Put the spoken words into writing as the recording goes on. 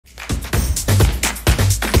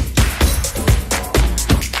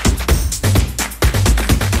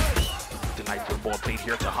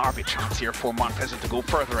here to Harvey. Chance here for Mount Pleasant to go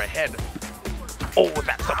further ahead. Oh,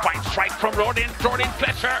 that's a fine strike from Jourdaine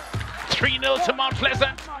Fletcher. 3-0 to Mount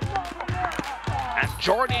Pleasant. And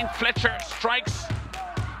Jourdaine Fletcher strikes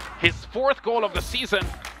his 4th goal of the season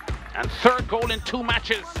and 3rd goal in 2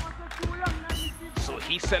 matches. So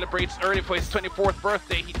he celebrates early for his 24th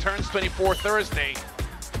birthday. He turns 24 Thursday.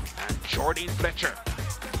 And Jourdaine Fletcher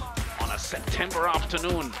on a September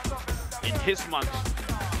afternoon in his month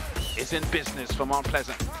is in business for Mount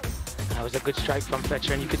Pleasant. That was a good strike from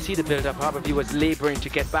Fletcher, and you could see the build-up. Probably was labouring to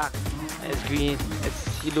get back as Green,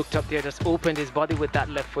 as he looked up there, just opened his body with that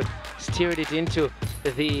left foot, steered it into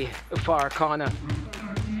the far corner.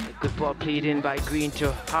 A good ball played in by Green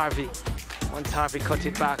to Harvey. Once Harvey cut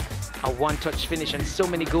it back, a one-touch finish, and so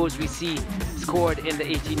many goals we see scored in the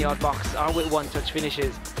 18-yard box are with one-touch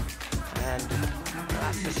finishes, and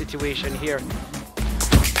that's the situation here.